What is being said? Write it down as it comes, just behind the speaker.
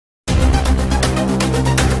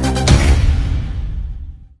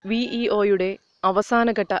VEOയുടെ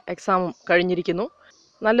അവസാനഘട്ട എക്സാമും കഴിഞ്ഞിരിക്കുന്നു.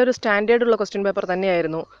 നല്ലൊരു സ്റ്റാൻഡേർഡുള്ള ക്വസ്റ്റ്യൻ പേപ്പർ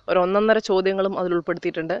തന്നെയായിരുന്നു. ഒരു 1.5 ചോദ്യങ്ങളും അതിൽ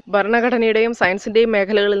ഉൾപ്പെടുത്തിയിട്ടുണ്ട്. ഭരണഘടനയുടെയും സയൻസിൻ്റെയും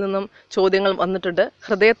മേഖലകളിൽ നിന്നും ചോദ്യങ്ങൾ വന്നിട്ടുണ്ട്.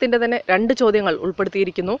 ഹൃദയത്തിൻ്റെ തന്നെ 2 ചോദ്യങ്ങൾ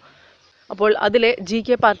ഉൾപ്പെടുത്തിയിരിക്കുന്നു. അപ്പോൾ അതിലെ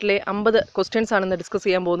GK പാർട്ടിലെ 50 ക്വസ്റ്റ്യൻസ് ആണെന്ന് ഡിസ്കസ്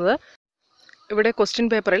ചെയ്യാൻ പോകുന്നത്. ഇവിടെ ക്വസ്റ്റ്യൻ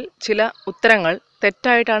പേപ്പറിൽ ചില ഉത്തരങ്ങൾ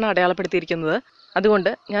തെറ്റായിട്ടാണ് അടയാളപ്പെടുത്തിയിരിക്കുന്നത്.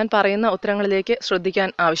 അതുകൊണ്ട് ഞാൻ പറയുന്ന ഉത്തരങ്ങളിലേക്ക് ശ്രദ്ധിക്കാൻ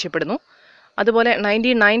ആവശ്യപ്പെടുന്നു. അതുപോലെ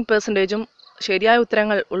 99% ശരിയായ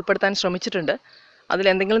ഉത്തരങ്ങൾ ഉൾപ്പെടുത്താൻ ശ്രമിച്ചിട്ടുണ്ട്.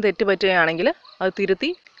 അതിലെന്തെങ്കിലും തെറ്റ് പറ്റുകയാണെങ്കിൽ അത് തിരുത്തി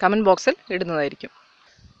കമൻറ്റ് ബോക്സിൽ ഇടുന്നതായിരിക്കും.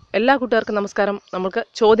 എല്ലാ കൂട്ടുകാർക്കും നമസ്കാരം. നമുക്ക്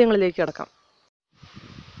ചോദ്യങ്ങളിലേക്ക് കടക്കാം.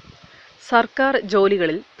 സർക്കാർ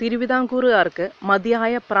ജോലികളിൽ തിരുവിതാംകൂറുകാർക്ക്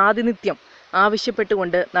മതിയായ പ്രാതിനിധ്യം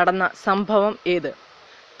ആവശ്യപ്പെട്ടുകൊണ്ട് നടന്ന സംഭവം ഏത്?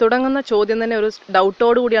 തുടങ്ങുന്ന ചോദ്യം തന്നെ ഒരു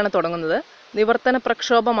ഡൗട്ടോടുകൂടിയാണ് തുടങ്ങുന്നത്. നിവർത്തന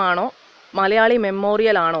പ്രക്ഷോഭമാണോ മലയാളി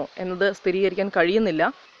മെമ്മോറിയൽ ആണോ എന്നത് സ്ഥിരീകരിക്കാൻ കഴിയുന്നില്ല.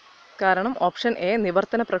 കാരണം ഓപ്ഷൻ എ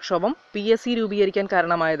നിവർത്തന പ്രക്ഷോഭം PSC രൂപീകരിക്കാൻ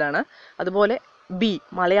കാരണമായതാണ്. അതുപോലെ ബി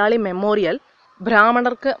മലയാളി മെമ്മോറിയൽ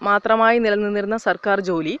ബ്രാഹ്മണർക്ക് മാത്രമായി നിലനിന്നിരുന്ന സർക്കാർ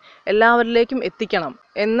ജോലി എല്ലാവരിലേക്കും എത്തിക്കണം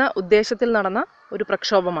എന്ന ഉദ്ദേശത്തിൽ നടന്ന ഒരു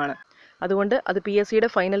പ്രക്ഷോഭമാണ്. അതുകൊണ്ട് അത് PSCയുടെ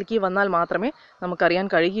ഫൈനൽ കീ വന്നാൽ മാത്രമേ നമുക്കറിയാൻ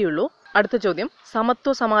കഴിയുകയുള്ളൂ. അടുത്ത ചോദ്യം,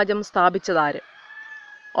 സമത്വ സമാജം സ്ഥാപിച്ചതാര്?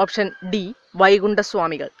 Option D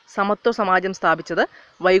വൈകുണ്ഠസ്വാമികൾ. സമത്വ സമാജം സ്ഥാപിച്ചത്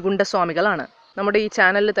വൈകുണ്ഠസ്വാമികളാണ്. നമ്മുടെ ഈ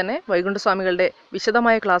ചാനലിൽ തന്നെ വൈകുണ്ഠസ്വാമികളുടെ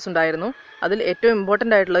വിശദമായ ക്ലാസ് ഉണ്ടായിരുന്നു. അതിൽ ഏറ്റവും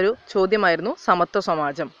ഇമ്പോർട്ടൻ്റ് ആയിട്ടുള്ളൊരു ചോദ്യമായിരുന്നു സമത്വ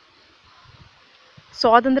സമാജം.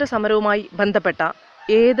 സ്വാതന്ത്ര്യ സമരവുമായി ബന്ധപ്പെട്ട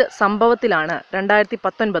ഏത് സംഭവത്തിലാണ്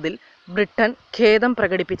 2019 ബ്രിട്ടൻ ഖേദം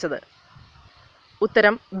പ്രകടിപ്പിച്ചത്?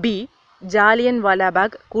 ഉത്തരം ബി ജാലിയൻ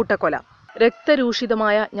വാലാബാഗ് കൂട്ടക്കൊല.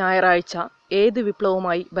 രക്തരൂഷിതമായ ഞായറാഴ്ച ഏത്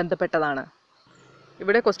വിപ്ലവവുമായി ബന്ധപ്പെട്ടതാണ്?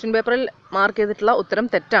 ഇവിടെ ക്വസ്റ്റ്യൻ പേപ്പറിൽ മാർക്ക് ചെയ്തിട്ടുള്ള ഉത്തരം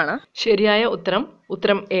തെറ്റാണ്. ശരിയായ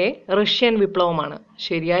ഉത്തരം എ റഷ്യൻ വിപ്ലവമാണ്.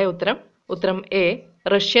 ശരിയായ ഉത്തരം എ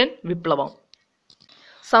റഷ്യൻ വിപ്ലവം.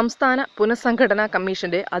 സംസ്ഥാന പുനഃസംഘടനാ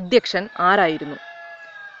കമ്മീഷന്റെ അധ്യക്ഷൻ ആരായിരുന്നു?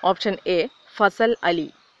 Option A Fasal Ali.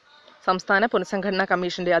 സംസ്ഥാന പുനഃസംഘടനാ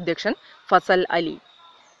കമ്മീഷന്റെ അധ്യക്ഷൻ ഫസൽ അലി.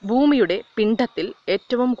 ഭൂമിയുടെ പിണ്ഡത്തിൽ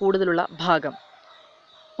ഏറ്റവും കൂടുതലുള്ള ഭാഗം?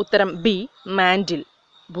 ഉത്തരം ബി മാൻഡിൽ.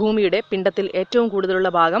 ഭൂമിയുടെ പിണ്ഡത്തിൽ ഏറ്റവും കൂടുതലുള്ള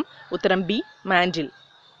ഭാഗം ഉത്തരം ബി മാൻഡിൽ.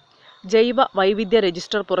 ജൈവ വൈവിധ്യ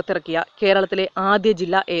രജിസ്റ്റർ പുറത്തിറക്കിയ കേരളത്തിലെ ആദ്യ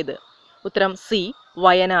ജില്ല ഏത്? ഉത്തരം സി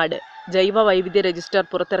വയനാട്. ജൈവ വൈവിധ്യ രജിസ്റ്റർ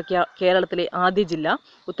പുറത്തിറക്കിയ കേരളത്തിലെ ആദ്യ ജില്ല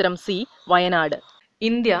ഉത്തരം സി വയനാട്.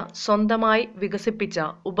 ഇന്ത്യ സ്വന്തമായി വികസിപ്പിച്ച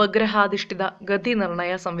ഉപഗ്രഹാധിഷ്ഠിത ഗതി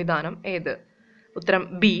നിർണയ സംവിധാനം ഏത്? ഉത്തരം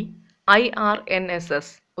ബി IRNSS.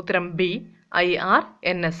 ഉത്തരം ബി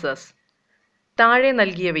IRNSS. താഴെ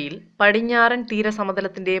നൽകിയവയിൽ പടിഞ്ഞാറൻ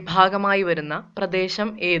തീരസമതലത്തിന്റെ ഭാഗമായി വരുന്ന പ്രദേശം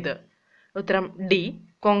ഏത്? ഉത്തരം ഡി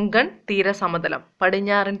കൊങ്കൺ തീരസമതലം.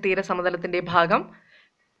 പടിഞ്ഞാറൻ തീരസമതലത്തിന്റെ ഭാഗം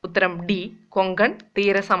ഉത്തരം ഡി കൊങ്കൺ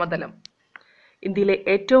തീരസമതലം. ഇന്ത്യയിലെ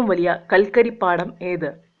ഏറ്റവും വലിയ കൽക്കരിപ്പാടം ഏത്?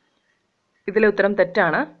 ഇതിലെ ഉത്തരം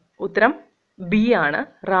തെറ്റാണ്. ഉത്തരം ബി ആണ്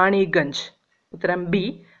റാണിഗഞ്ച്. ഉത്തരം ബി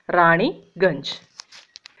റാണിഗഞ്ച്.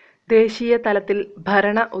 ദേശീയ തലത്തിൽ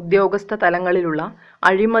ഭരണ ഉദ്യോഗസ്ഥ തലങ്ങളിലുള്ള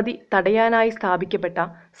അഴിമതി തടയാനായി സ്ഥാപിക്കപ്പെട്ട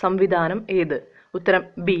സംവിധാനം ഏത്? ഉത്തരം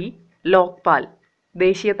ബി ലോക്പാൽ.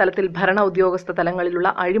 ദേശീയ തലത്തിൽ ഭരണ ഉദ്യോഗസ്ഥ തലങ്ങളിലുള്ള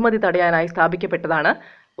അഴിമതി തടയാനായി സ്ഥാപിക്കപ്പെട്ടതാണ്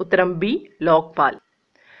ഉത്തരം ബി ലോക്പാൽ.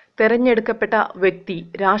 തെരഞ്ഞെടുക്കപ്പെട്ട വ്യക്തി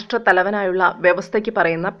രാഷ്ട്രത്തലവനായുള്ള വ്യവസ്ഥയ്ക്ക്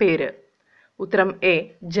പറയുന്ന പേര്? ഉത്തരം എ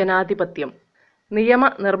ജനാധിപത്യം.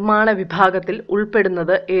 നിയമനിർമ്മാണ വിഭാഗത്തിൽ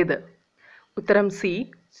ഉൾപ്പെടുന്നത് ഏത്? ഉത്തരം സി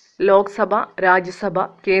ലോക്സഭ, രാജ്യസഭ,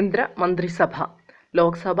 കേന്ദ്ര മന്ത്രിസഭ.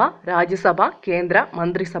 ലോക്സഭ, രാജ്യസഭ, കേന്ദ്ര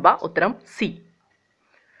മന്ത്രിസഭ. ഉത്തരം സി.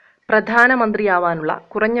 പ്രധാനമന്ത്രിയാവാനുള്ള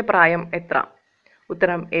കുറഞ്ഞ പ്രായം എത്ര?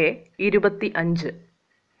 ഉത്തരം എ 25.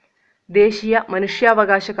 ദേശീയ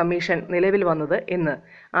മനുഷ്യാവകാശ കമ്മീഷൻ നിലവിൽ വന്നത് എന്ന്?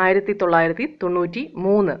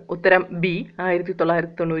 1993. ഉത്തരം ബി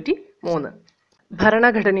 1993.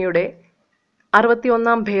 ഭരണഘടനയുടെ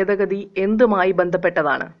 61ാം ഭേദഗതി എന്തുമായി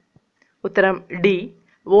ബന്ധപ്പെട്ടതാണ്? ഉത്തരം ഡി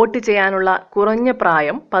വോട്ട് ചെയ്യാനുള്ള കുറഞ്ഞ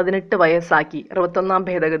പ്രായം 18 വയസ്സാക്കി. 61ാം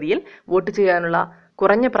ഭേദഗതിയിൽ വോട്ട് ചെയ്യാനുള്ള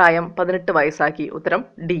കുറഞ്ഞ പ്രായം 18 വയസ്സാക്കി. ഉത്തരം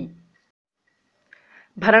ഡി.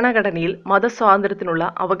 ഭരണഘടനയിൽ മതസ്വാതന്ത്ര്യത്തിനുള്ള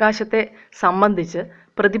അവകാശത്തെ സംബന്ധിച്ച്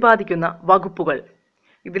പ്രതിപാദിക്കുന്ന വകുപ്പുകൾ?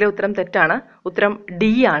 ഇതിലെ ഉത്തരം തെറ്റാണ്. ഉത്തരം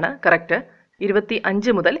ഡി ആണ് കറക്റ്റ്.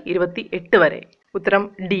 25 മുതൽ 28 വരെ. ഉത്തരം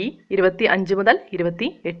ഡി 25 മുതൽ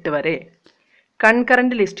 28 വരെ.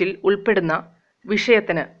 കൺകറന്റ് ലിസ്റ്റിൽ ഉൾപ്പെടുന്ന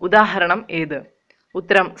വിഷയത്തിന് ഉദാഹരണം ഏത്?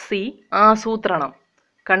 ഉത്തരം സി ആസൂത്രണം.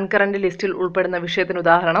 കൺകറന്റ് ലിസ്റ്റിൽ ഉൾപ്പെടുന്ന വിഷയത്തിന്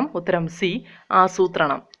ഉദാഹരണം ഉത്തരം സി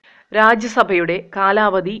ആസൂത്രണം. രാജ്യസഭയുടെ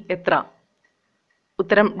കാലാവധി എത്ര?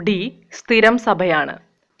 ഉത്തരം ഡി സ്ഥിരം സഭയാണ്.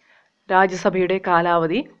 രാജ്യസഭയുടെ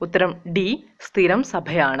കാലാവധി ഉത്തരം ഡി സ്ഥിരം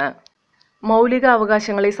സഭയാണ്. മൗലിക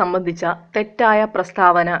അവകാശങ്ങളെ സംബന്ധിച്ച തെറ്റായ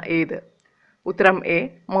പ്രസ്താവന ഏത്? ഉത്തരം എ.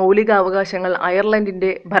 മൗലികാവകാശങ്ങൾ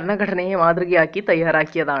അയർലൻഡിന്റെ ഭരണഘടനയെ മാതൃകയാക്കി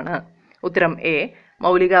തയ്യാറാക്കിയതാണ്. ഉത്തരം എ.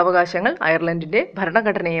 മൗലികാവകാശങ്ങൾ അയർലൻഡിന്റെ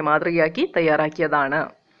ഭരണഘടനയെ മാതൃകയാക്കി തയ്യാറാക്കിയതാണ്.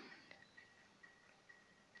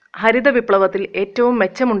 ഹരിത വിപ്ലവത്തിൽ ഏറ്റവും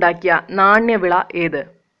മെച്ചമുണ്ടാക്കിയ നാണ്യവിള ഏത്?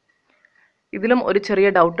 ഇതിലും ഒരു ചെറിയ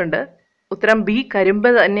ഡൗട്ടുണ്ട്. ഉത്തരം ബി. കരിമ്പ്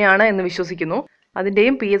തന്നെയാണ് എന്ന് വിശ്വസിക്കുന്നു.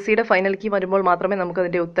 അതിൻ്റെയും PSCയുടെ ഫൈനൽ കീ വരുമ്പോൾ മാത്രമേ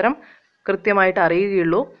നമുക്കതിൻ്റെ ഉത്തരം കൃത്യമായിട്ട്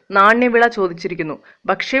അറിയുകയുള്ളൂ. നാണ്യവിള ചോദിച്ചിരിക്കുന്നു.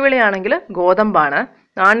 ഭക്ഷ്യവിളയാണെങ്കിൽ ഗോതമ്പാണ്.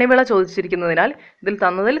 നാണ്യവിള ചോദിച്ചിരിക്കുന്നതിനാൽ ഇതിൽ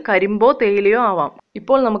തന്നതിൽ കരിമ്പോ തേയിലയോ ആവാം.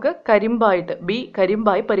 ഇപ്പോൾ നമുക്ക് കരിമ്പായിട്ട് ബി.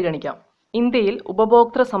 കരിമ്പായി പരിഗണിക്കാം. ഇന്ത്യയിൽ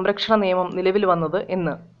ഉപഭോക്തൃ സംരക്ഷണ നിയമം നിലവിൽ വന്നത്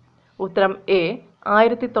എന്ന്? ഉത്തരം എ.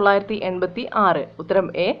 1986. ഉത്തരം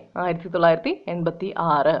എ.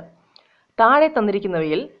 1986. താഴെ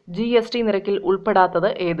തന്നിരിക്കുന്നവയിൽ GST നിരക്കിൽ ഉൾപ്പെടാത്തത്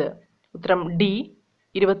ഏത്? ഉത്തരം ഡി.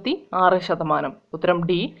 26%. ഉത്തരം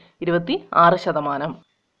ഡി. 26%.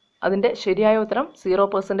 അതിൻ്റെ ശരിയായ ഉത്തരം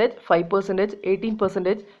 0%, 5%,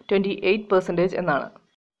 18%, 28% എന്നാണ്.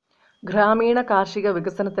 ഗ്രാമീണ കാർഷിക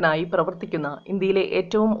വികസനത്തിനായി പ്രവർത്തിക്കുന്ന ഇന്ത്യയിലെ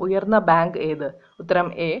ഏറ്റവും ഉയർന്ന ബാങ്ക് ഏത്? ഉത്തരം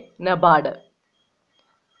എ. നബാർഡ്.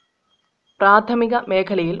 പ്രാഥമിക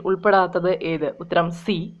മേഖലയിൽ ഉൾപ്പെടാത്തത് ഏത്? ഉത്തരം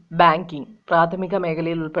സി. ബാങ്കിങ്. പ്രാഥമിക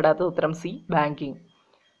മേഖലയിൽ ഉൾപ്പെടാത്തത് ഉത്തരം സി. ബാങ്കിങ്.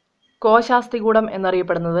 കോശാസ്ഥികൂടം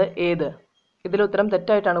എന്നറിയപ്പെടുന്നത് ഏത്? ഇതിലുത്തരം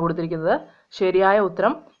തെറ്റായിട്ടാണ് കൊടുത്തിരിക്കുന്നത്. ശരിയായ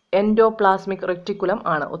ഉത്തരം എൻഡോപ്ലാസ്മിക് റെറ്റിക്കുലം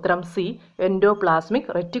ആണ്. ഉത്തരം സി. എൻഡോപ്ലാസ്മിക്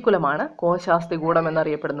റെറ്റിക്കുലമാണ് കോശാസ്ഥികൂടം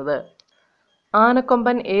എന്നറിയപ്പെടുന്നത്.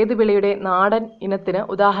 ആനക്കൊമ്പൻ ഏത് വിളയുടെ നാടൻ ഇനത്തിന്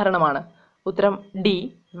ഉദാഹരണമാണ്? ഉത്തരം ഡി.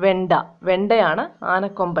 വെണ്ട. വെണ്ടയാണ്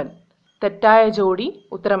ആനക്കൊമ്പൻ. തെറ്റായ ജോഡി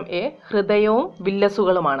ഉത്തരം എ. ഹൃദയവും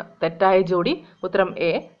വില്ലസുകളുമാണ്. തെറ്റായ ജോഡി ഉത്തരം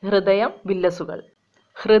എ. ഹൃദയം വില്ലസുകൾ.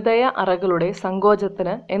 ഹൃദയ അറകളുടെ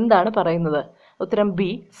സങ്കോചത്തിന് എന്താണ് പറയുന്നത്? ഉത്തരം ബി.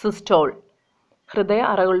 സിസ്റ്റോൾ. ഹൃദയ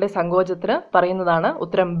അറകളുടെ സങ്കോചത്തിന് പറയുന്നതാണ്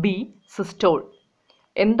ഉത്തരം ബി. സിസ്റ്റോൾ.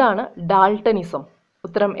 എന്താണ് ഡാൾട്ടനിസം?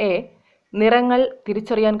 ഉത്തരം എ. നിറങ്ങൾ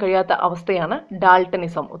തിരിച്ചറിയാൻ കഴിയാത്ത അവസ്ഥയാണ്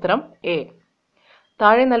ഡാൾട്ടനിസം. ഉത്തരം എ.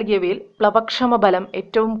 താഴെ നൽകിയവയിൽ പ്ലവക്ഷമ ബലം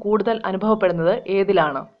ഏറ്റവും കൂടുതൽ അനുഭവപ്പെടുന്നത്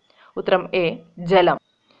ഏതിലാണ്? ഉത്തരം എ. ജലം.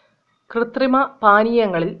 കൃത്രിമ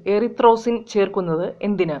പാനീയങ്ങളിൽ എറിത്രോസിൻ ചേർക്കുന്നത്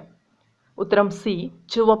എന്തിന്? ഉത്തരം സി.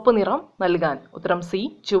 ചുവപ്പ് നിറം നൽകാൻ. ഉത്തരം സി.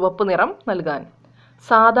 ചുവപ്പ് നിറം നൽകാൻ.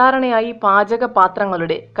 സാധാരണയായി പാചക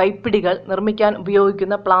പാത്രങ്ങളുടെ കൈപ്പിടികൾ നിർമ്മിക്കാൻ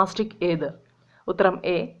ഉപയോഗിക്കുന്ന പ്ലാസ്റ്റിക് ഏത്? ഉത്തരം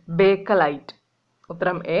എ. ബേക്കലൈറ്റ്.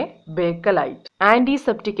 ഉത്തരം എ. ബേക്കലൈറ്റ്.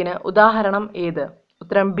 ആന്റിസെപ്റ്റിക്കിന് ഉദാഹരണം ഏത്?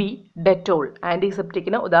 ഉത്തരം ബി. ഡെറ്റോൾ.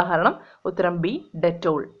 ആന്റിസെപ്റ്റിക്കിന് ഉദാഹരണം ഉത്തരം ബി.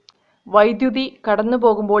 ഡെറ്റോൾ. വൈദ്യുതി കടന്നു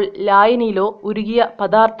പോകുമ്പോൾ ലായനിയിലോ ഉരുകിയ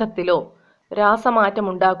പദാർത്ഥത്തിലോ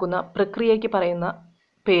രാസമാറ്റമുണ്ടാക്കുന്ന പ്രക്രിയയ്ക്ക് പറയുന്ന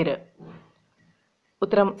പേര്?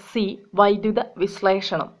 ഉത്തരം സി. വൈദ്യുത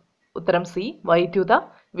വിശ്ലേഷണം. ഉത്തരം സി. വൈദ്യുത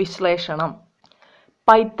വിശ്ലേഷണം.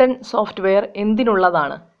 Python software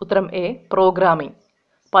എന്തിനുള്ളതാണ്? ഉത്തരം എ. പ്രോഗ്രാമിംഗ്.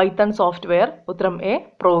 പൈത്തൺ സോഫ്റ്റ്വെയർ ഉത്തരം എ.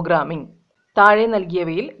 പ്രോഗ്രാമിംഗ്. താഴെ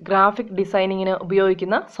നൽകിയവയിൽ ഗ്രാഫിക് ഡിസൈനിങ്ങിന്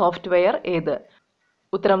ഉപയോഗിക്കുന്ന സോഫ്റ്റ്വെയർ ഏത്?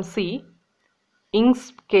 ഉത്തരം സി.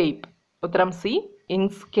 ഇങ്ക്സ്കേപ്പ്. ഉത്തരം സി.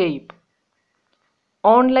 ഇങ്ക്സ്കേപ്പ്.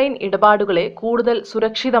 ഓൺലൈൻ ഇടപാടുകളെ കൂടുതൽ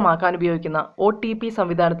സുരക്ഷിതമാക്കാൻ ഉപയോഗിക്കുന്ന OTP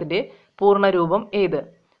സംവിധാനത്തിന്റെ പൂർണ്ണരൂപം ഏത്?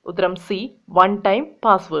 ഉത്തരം C. One time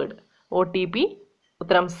password. OTP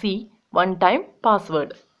ഉത്തരം C. One time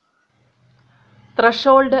password.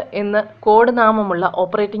 Threshold എന്ന് കോഡ് നാമമുള്ള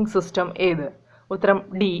ഓപ്പറേറ്റിംഗ് സിസ്റ്റം ഏത്? ഉത്തരം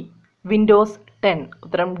ഡി. വിൻഡോസ് 10.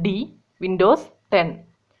 ഉത്തരം ഡി. വിൻഡോസ് 10.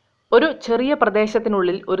 ഒരു ചെറിയ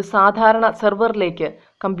പ്രദേശത്തിനുള്ളിൽ ഒരു സാധാരണ സെർവറിലേക്ക്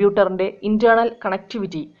കമ്പ്യൂട്ടറിന്റെ ഇന്റേണൽ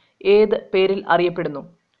കണക്ടിവിറ്റി ഏത് പേരിൽ അറിയപ്പെടുന്നു?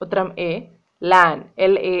 ഉത്തരം എ. LAN.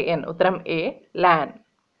 LAN. ഉത്തരം A. LAN.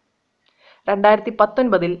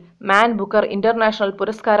 2019 man Booker international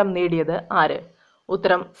പുരസ്കാരം നേടിയത് ആര്?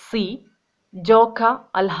 ഉത്തരം സി. ജോഖ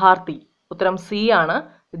അൽഹാർത്തി. ഉത്തരം സി ആണ്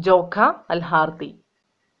ജോഖ അൽഹാർത്തി.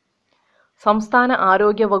 സംസ്ഥാന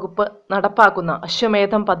ആരോഗ്യ വകുപ്പ് നടപ്പാക്കുന്ന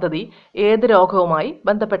അശ്വമേധം പദ്ധതി ഏത് രോഗവുമായി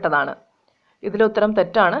ബന്ധപ്പെട്ടതാണ്? ഇതിലുത്തരം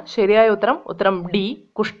തെറ്റാണ്. ശരിയായ ഉത്തരം ഉത്തരം ഡി.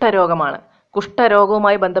 കുഷ്ഠരോഗമാണ്.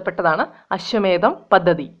 കുഷ്ഠരോഗവുമായി ബന്ധപ്പെട്ടതാണ് അശ്വമേധം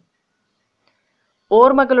പദ്ധതി.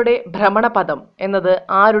 ഓർമ്മകളുടെ ഭ്രമണപഥം എന്നത്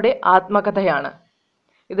ആരുടെ ആത്മകഥയാണ്?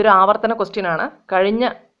 ഇതൊരു ആവർത്തന ക്വസ്റ്റ്യൻ ആണ്. കഴിഞ്ഞ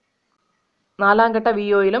 4ാം ഘട്ട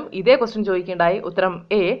VEOയിലും ഇതേ ക്വസ്റ്റ്യൻ ചോദിക്കേണ്ടായി. ഉത്തരം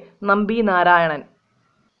എ. നമ്പി നാരായണൻ.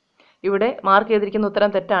 ഇവിടെ മാർക്ക് ചെയ്തിരിക്കുന്ന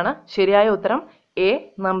ഉത്തരം തെറ്റാണ്. ശരിയായ ഉത്തരം എ.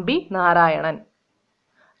 നമ്പി നാരായണൻ.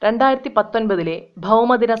 2019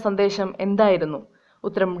 ഭൗമദിന സന്ദേശം എന്തായിരുന്നു?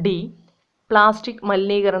 ഉത്തരം ഡി. പ്ലാസ്റ്റിക്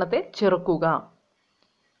മലിനീകരണത്തെ ചെറുക്കുക.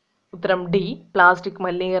 ഉത്തരം ഡി. പ്ലാസ്റ്റിക്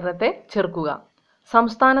മലിനീകരണത്തെ ചെറുക്കുക.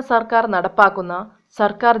 സംസ്ഥാന സർക്കാർ നടപ്പാക്കുന്ന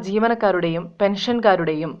സർക്കാർ ജീവനക്കാരുടെയും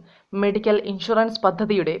പെൻഷൻകാരുടെയും മെഡിക്കൽ ഇൻഷുറൻസ്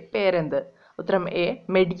പദ്ധതിയുടെ പേരെന്ത്? ഉത്തരം എ.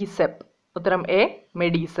 മെഡിസെപ്പ്. ഉത്തരം എ.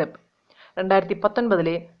 മെഡിസെപ്പ്.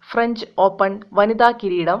 2019 ഫ്രഞ്ച് ഓപ്പൺ വനിതാ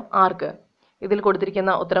കിരീടം ആർക്ക്? ഇതിൽ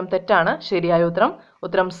കൊടുത്തിരിക്കുന്ന ഉത്തരം തെറ്റാണ്. ശരിയായ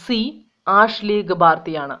ഉത്തരം സി, ആഷ്ലീഗ്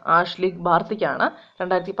ബാർത്തിയാണ്. ആഷ്ലീഗ് ബാർത്തിക്കാണ്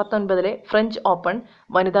 2019 ഫ്രഞ്ച് ഓപ്പൺ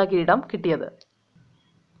വനിതാ കിരീടം കിട്ടിയത്.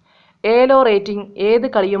 ഏലോ റേറ്റിംഗ് ഏത്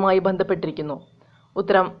കളിയുമായി ബന്ധപ്പെട്ടിരിക്കുന്നു?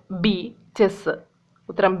 ഉത്തരം ബി, ചെസ്.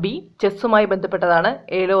 ഉത്തരം ബി, ചെസ്സുമായി ബന്ധപ്പെട്ടതാണ്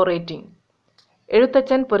ഏലോ റേറ്റിംഗ്.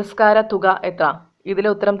 എഴുത്തച്ഛൻ പുരസ്കാര തുക എത്ര? ഇതിലെ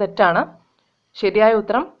ഉത്തരം തെറ്റാണ്. ശരിയായ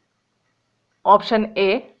ഉത്തരം ഓപ്ഷൻ എ,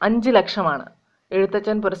 5 ലക്ഷമാണ്.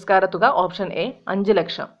 എഴുത്തച്ഛൻ പുരസ്കാര തുക option A, 5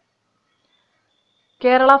 lakh.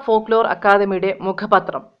 Kerala folklore അക്കാദമിയുടെ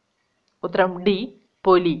മുഖപത്രം? ഉത്തരം ഡി,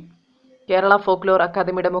 പൊലി. കേരള ഫോക്ലോർ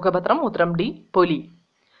അക്കാദമിയുടെ മുഖപത്രം ഉത്തരം ഡി, പൊലി.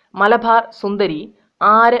 മലബാർ സുന്ദരി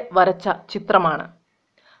ആര് വരച്ച ചിത്രമാണ്?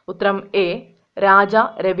 ഉത്തരം എ, രാജ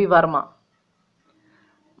രവിവർമ്മ.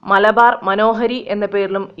 മലബാർ മനോഹരി എന്ന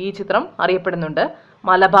പേരിലും ഈ ചിത്രം അറിയപ്പെടുന്നുണ്ട്.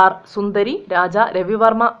 മലബാർ സുന്ദരി രാജ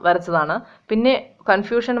രവിവർമ്മ വരച്ചതാണ്. പിന്നെ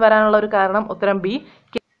കൺഫ്യൂഷൻ വരാനുള്ള ഒരു കാരണം ഉത്തരം ബി,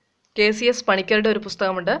 KCS പണിക്കരുടെ ഒരു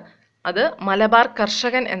പുസ്തകമുണ്ട്, അത് മലബാർ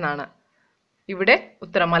കർഷകൻ എന്നാണ്. ഇവിടെ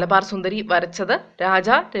ഉത്തരം മലബാർ സുന്ദരി വരച്ചത് രാജ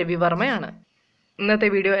രവിവർമ്മയാണ്. ഇന്നത്തെ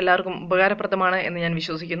വീഡിയോ എല്ലാവർക്കും ഉപകാരപ്രദമാണ് എന്ന് ഞാൻ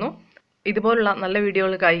വിശ്വസിക്കുന്നു. ഇതുപോലുള്ള നല്ല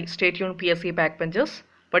വീഡിയോകൾക്കായി stay tune PSC back benchers.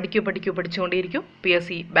 പഠിക്കൂ പഠിച്ചുകൊണ്ടേയിരിക്കും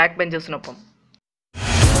PSC ബാക്ക് ബെഞ്ചേഴ്സിനൊപ്പം.